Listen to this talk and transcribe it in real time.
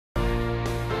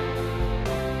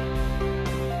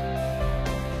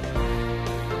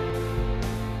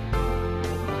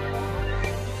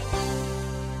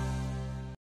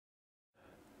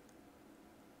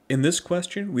In this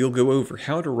question, we'll go over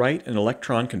how to write an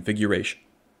electron configuration.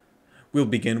 We'll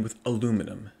begin with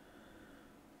aluminum.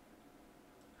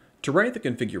 To write the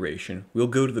configuration, we'll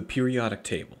go to the periodic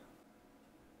table.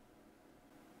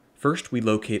 First, we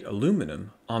locate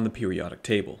aluminum on the periodic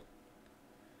table.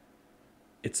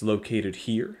 It's located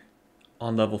here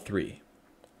on level 3.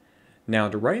 Now,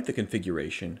 to write the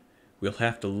configuration, we'll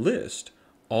have to list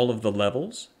all of the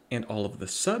levels and all of the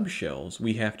subshells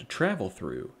we have to travel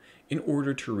through in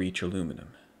order to reach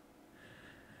aluminum.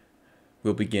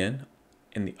 We'll begin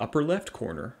in the upper left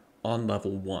corner on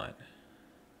level 1.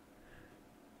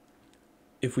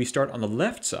 If we start on the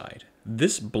left side,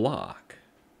 this block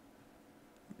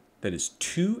that is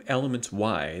 2 elements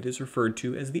wide is referred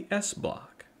to as the S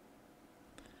block.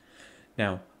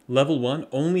 Now, level 1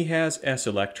 only has S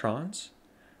electrons.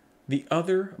 The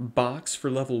other box for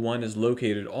level 1 is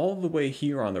located all the way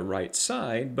here on the right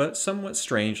side, but somewhat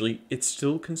strangely, it's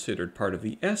still considered part of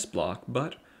the S block,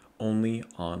 but only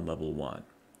on level 1.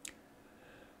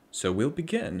 So we'll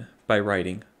begin by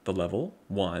writing the level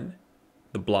 1,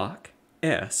 the block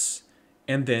S,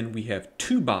 and then we have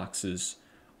 2 boxes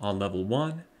on level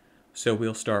 1, so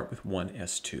we'll start with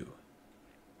 1s2.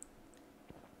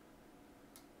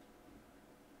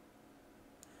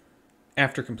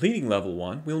 After completing level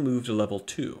 1, we'll move to level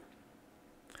 2.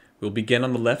 We'll begin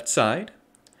on the left side.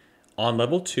 On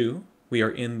level 2, we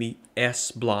are in the S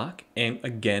block, and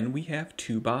again we have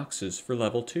 2 boxes for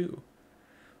level 2.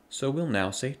 So we'll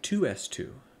now say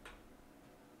 2s2.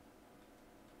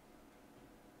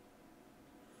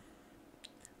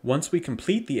 Once we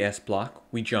complete the S block,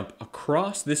 we jump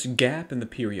across this gap in the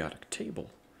periodic table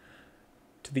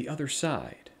to the other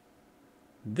side.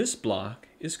 This block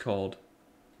is called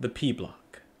the P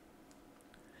block.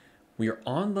 We are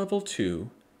on level 2.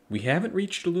 We haven't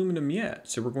reached aluminum yet,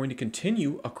 so we're going to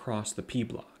continue across the P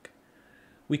block.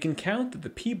 We can count that the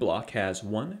P block has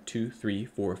 1, 2, 3,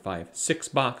 4, 5, 6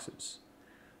 boxes.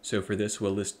 So for this,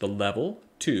 we'll list the level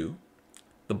 2,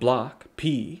 the block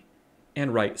P,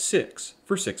 and write 6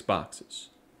 for 6 boxes.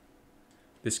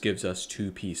 This gives us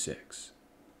 2p6.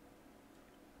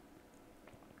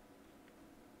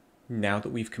 Now that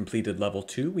we've completed level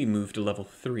 2, we move to level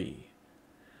 3.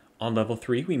 On level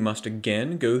 3, we must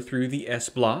again go through the S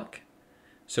block.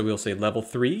 So we'll say level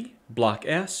 3, block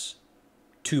S,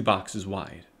 2 boxes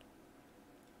wide.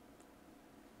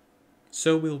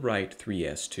 So we'll write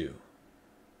 3s2.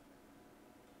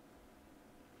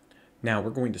 Now we're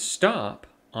going to stop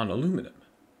on aluminum.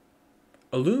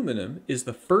 Aluminum is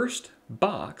the first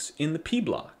box in the P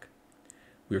block.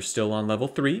 We're still on level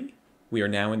 3. We are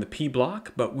now in the P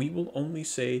block, but we will only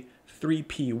say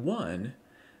 3p1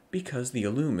 because the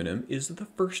aluminum is the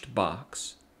first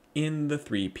box in the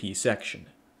 3p section.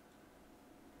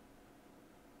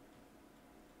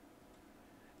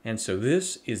 And so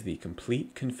this is the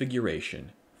complete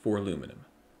configuration for aluminum.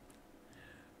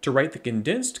 To write the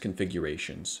condensed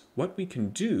configurations, what we can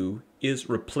do is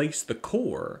replace the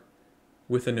core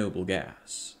with a noble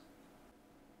gas.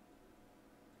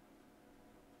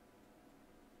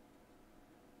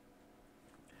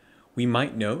 We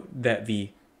might note that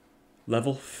the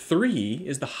level 3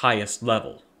 is the highest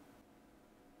level.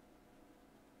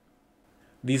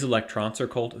 These electrons are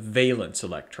called valence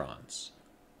electrons.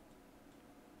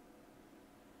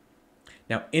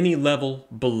 Now, any level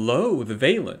below the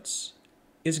valence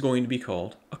is going to be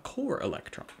called a core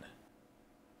electron.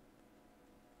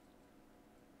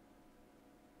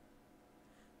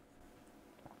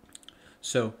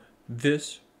 So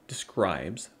this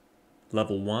describes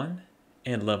level 1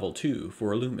 and level 2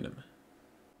 for aluminum.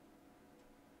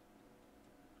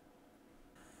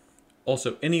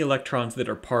 Also, any electrons that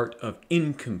are part of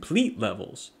incomplete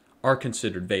levels are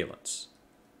considered valence.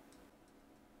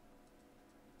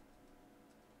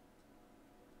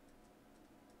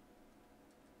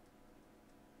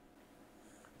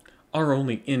 Our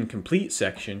only incomplete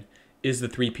section is the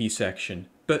 3p section,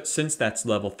 but since that's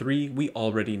level 3, we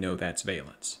already know that's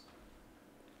valence.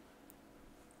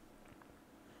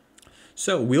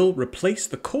 So we'll replace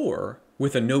the core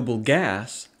with a noble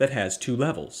gas that has 2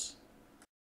 levels.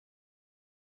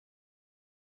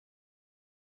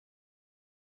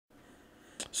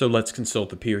 So let's consult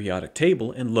the periodic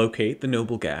table and locate the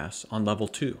noble gas on level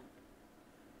 2.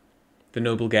 The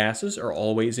noble gases are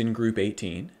always in group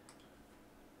 18.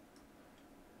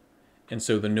 And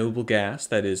so the noble gas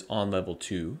that is on level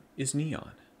 2 is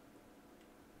neon.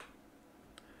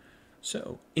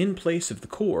 So in place of the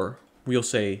core, we'll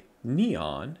say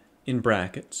neon in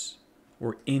brackets,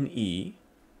 or Ne,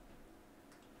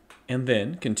 and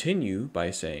then continue by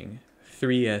saying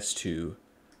 3s2,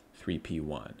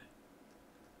 3p1.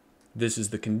 This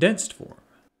is the condensed form.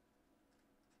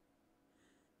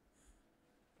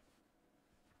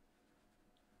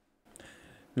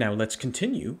 Now let's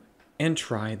continue and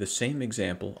try the same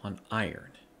example on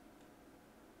iron.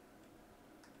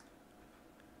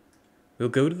 We'll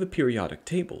go to the periodic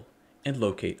table and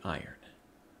locate iron.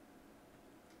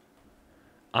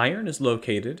 Iron is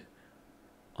located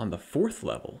on the 4th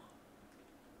level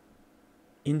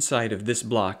inside of this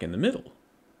block in the middle.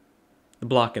 The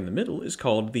block in the middle is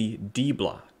called the D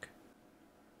block.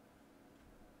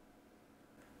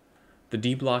 The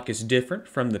D block is different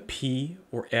from the P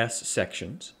or S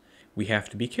sections. We have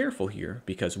to be careful here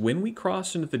because when we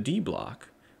cross into the D block,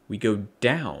 we go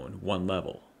down 1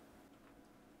 level.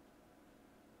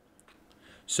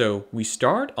 So we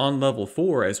start on level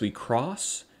 4 as we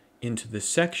cross into this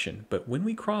section, but when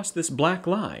we cross this black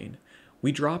line,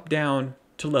 we drop down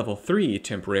to level 3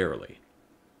 temporarily.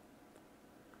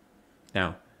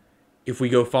 Now, if we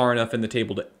go far enough in the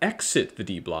table to exit the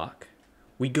D block,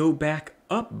 we go back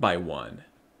up by 1.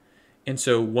 And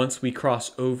so once we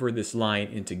cross over this line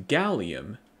into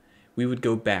gallium, we would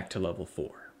go back to level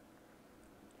 4.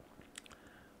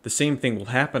 The same thing will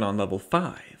happen on level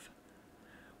 5.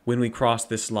 When we cross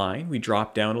this line, we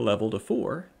drop down a level to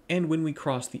 4, and when we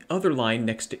cross the other line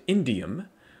next to indium,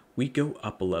 we go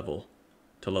up a level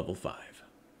to level 5.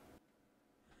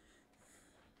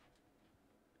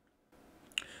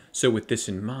 So with this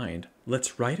in mind,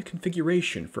 let's write a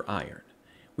configuration for iron.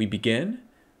 We begin,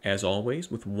 as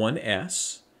always, with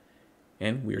 1s,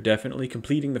 and we are definitely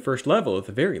completing the first level at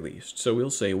the very least, so we'll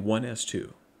say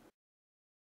 1s2.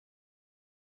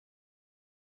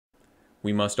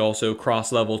 We must also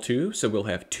cross level 2, so we'll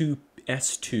have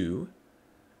 2s2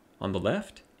 on the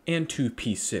left and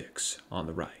 2p6 on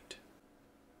the right.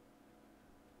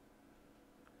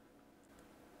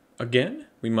 Again,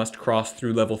 we must cross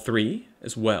through level 3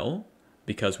 as well,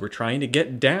 because we're trying to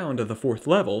get down to the 4th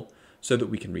level so that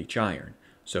we can reach iron.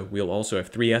 So we'll also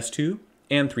have 3s2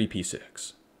 and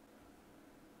 3p6.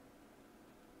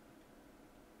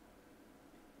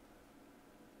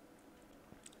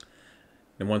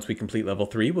 And once we complete level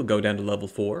 3, we'll go down to level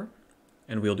 4,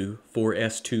 and we'll do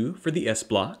 4s2 for the S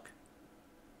block.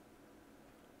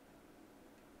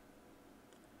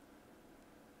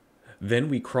 Then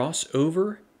we cross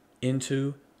over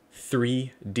into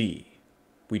 3D.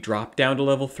 We drop down to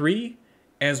level 3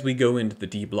 as we go into the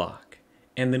D block,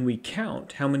 and then we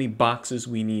count how many boxes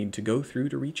we need to go through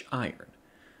to reach iron.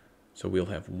 So we'll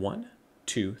have 1,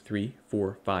 2, 3,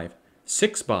 4, 5,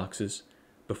 6 boxes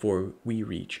before we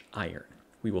reach iron.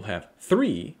 We will have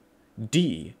 3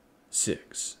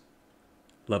 D6.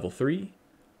 Level 3,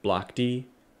 block D,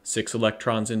 6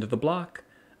 electrons into the block,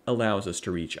 allows us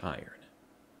to reach iron.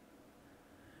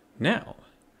 Now,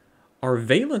 our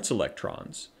valence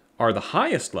electrons are the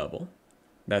highest level,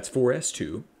 that's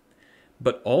 4s2,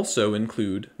 but also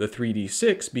include the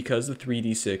 3d6 because the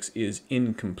 3d6 is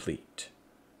incomplete.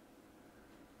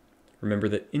 Remember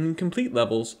that incomplete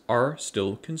levels are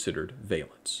still considered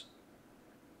valence.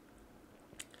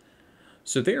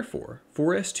 So therefore,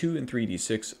 4s2 and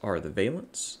 3d6 are the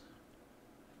valence,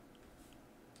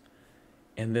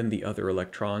 and then the other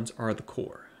electrons are the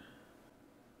core.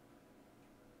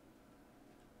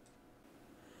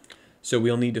 So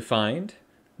we'll need to find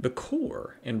the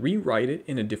core and rewrite it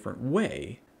in a different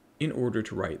way in order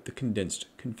to write the condensed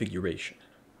configuration.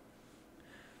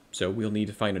 So we'll need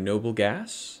to find a noble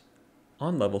gas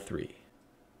on level 3.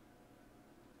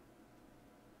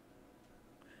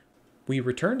 We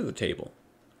return to the table,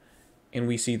 and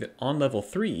we see that on level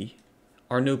 3,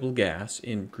 our noble gas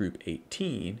in group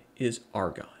 18 is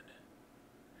argon.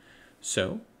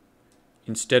 So,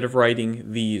 instead of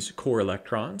writing these core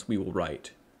electrons, we will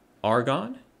write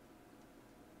argon,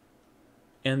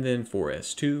 and then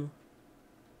 4s2,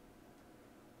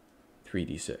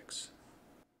 3d6.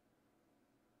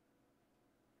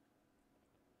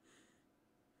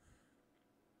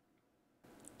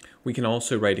 We can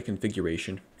also write a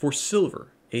configuration for silver,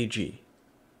 Ag.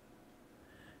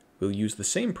 We'll use the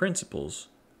same principles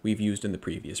we've used in the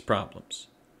previous problems.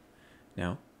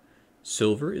 Now,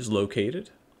 silver is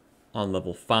located on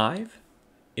level 5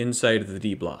 inside of the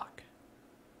D block.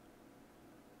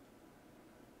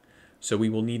 So we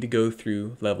will need to go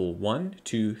through level 1,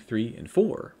 2, 3, and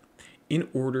 4 in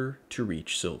order to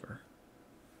reach silver.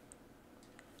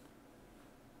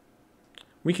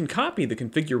 We can copy the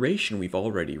configuration we've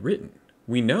already written.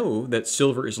 We know that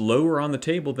silver is lower on the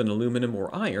table than aluminum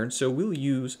or iron, so we'll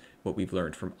use what we've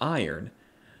learned from iron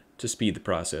to speed the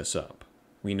process up.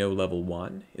 We know level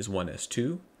 1 is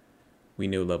 1s2. We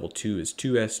know level 2 is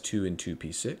 2s2 and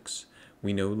 2p6.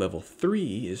 We know level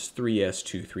 3 is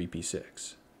 3s2,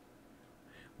 3p6.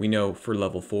 We know for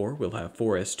level 4 we'll have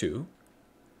 4s2.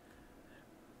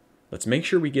 Let's make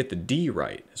sure we get the D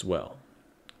right as well.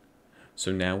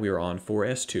 So now we are on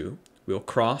 4s2. We'll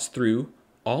cross through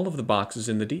all of the boxes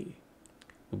in the D.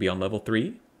 We'll be on level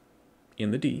 3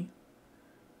 in the D,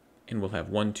 and we'll have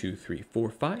 1, 2, 3,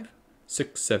 4, 5,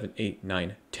 6, 7, 8,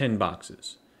 9, 10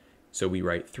 boxes. So we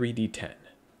write 3D10.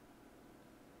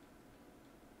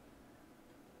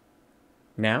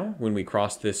 Now, when we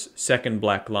cross this second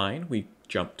black line, we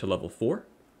jump to level 4,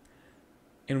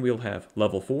 and we'll have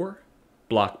level 4,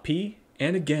 block P,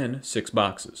 and again 6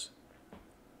 boxes.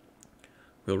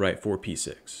 We'll write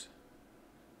 4P6.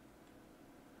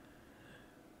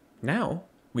 Now,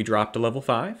 we drop to level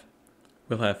 5.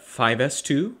 We'll have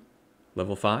 5S2,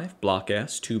 level 5, block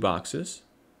S, 2 boxes.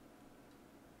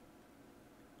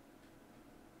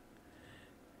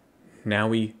 Now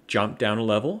we jump down a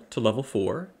level to level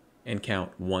 4 and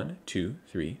count 1, 2,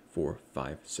 3, 4,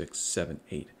 5, 6, 7,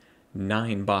 8,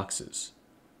 9 boxes.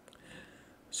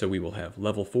 So we will have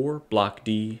level 4, block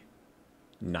D,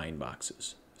 9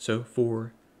 boxes. So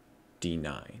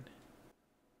 4D9.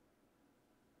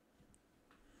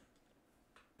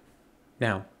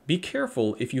 Now, be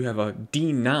careful if you have a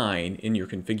D9 in your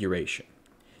configuration.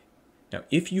 Now,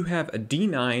 if you have a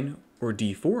D9 or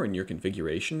D4 in your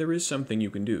configuration, there is something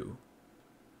you can do.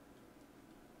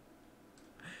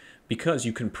 Because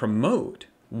you can promote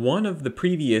one of the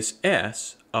previous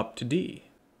S up to D.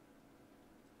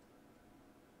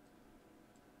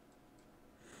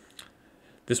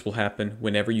 This will happen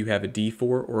whenever you have a D4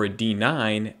 or a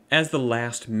D9 as the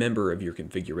last member of your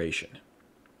configuration.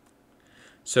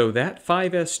 So that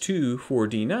 5S2 for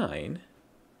D9,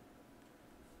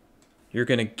 you're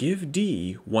going to give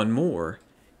D one more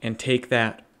and take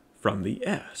that from the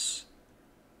S.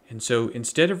 And so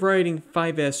instead of writing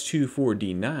 5S2 for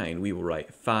D9, we will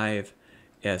write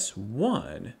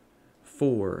 5S1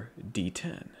 for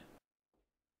D10.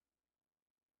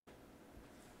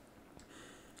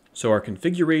 So our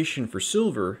configuration for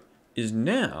silver is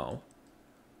now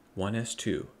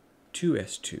 1S2,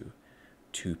 2S2,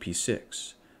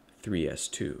 2P6,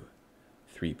 3S2,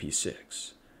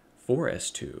 3P6,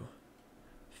 4S2,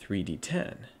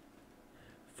 3D10,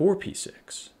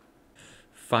 4P6,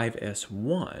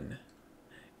 5S1,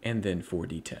 and then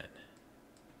 4D10.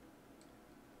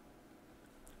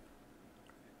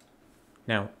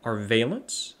 Now, our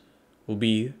valence will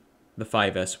be the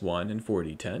 5S1 and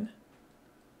 4D10,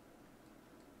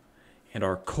 and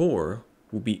our core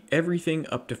will be everything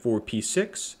up to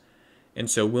 4P6, and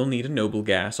so we'll need a noble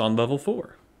gas on level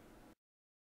 4.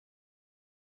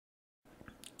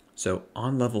 So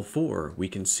on level 4, we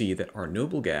can see that our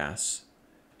noble gas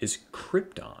is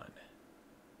krypton.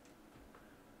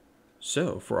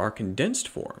 So for our condensed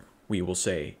form, we will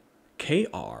say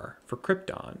Kr for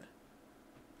krypton,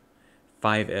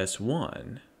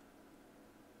 5S1,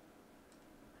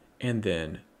 and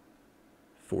then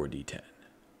 4D10.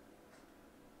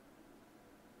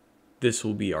 This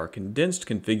will be our condensed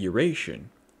configuration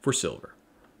for silver.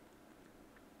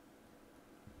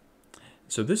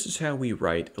 So this is how we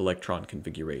write electron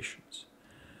configurations.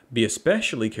 Be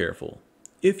especially careful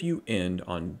if you end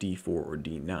on D4 or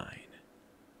D9.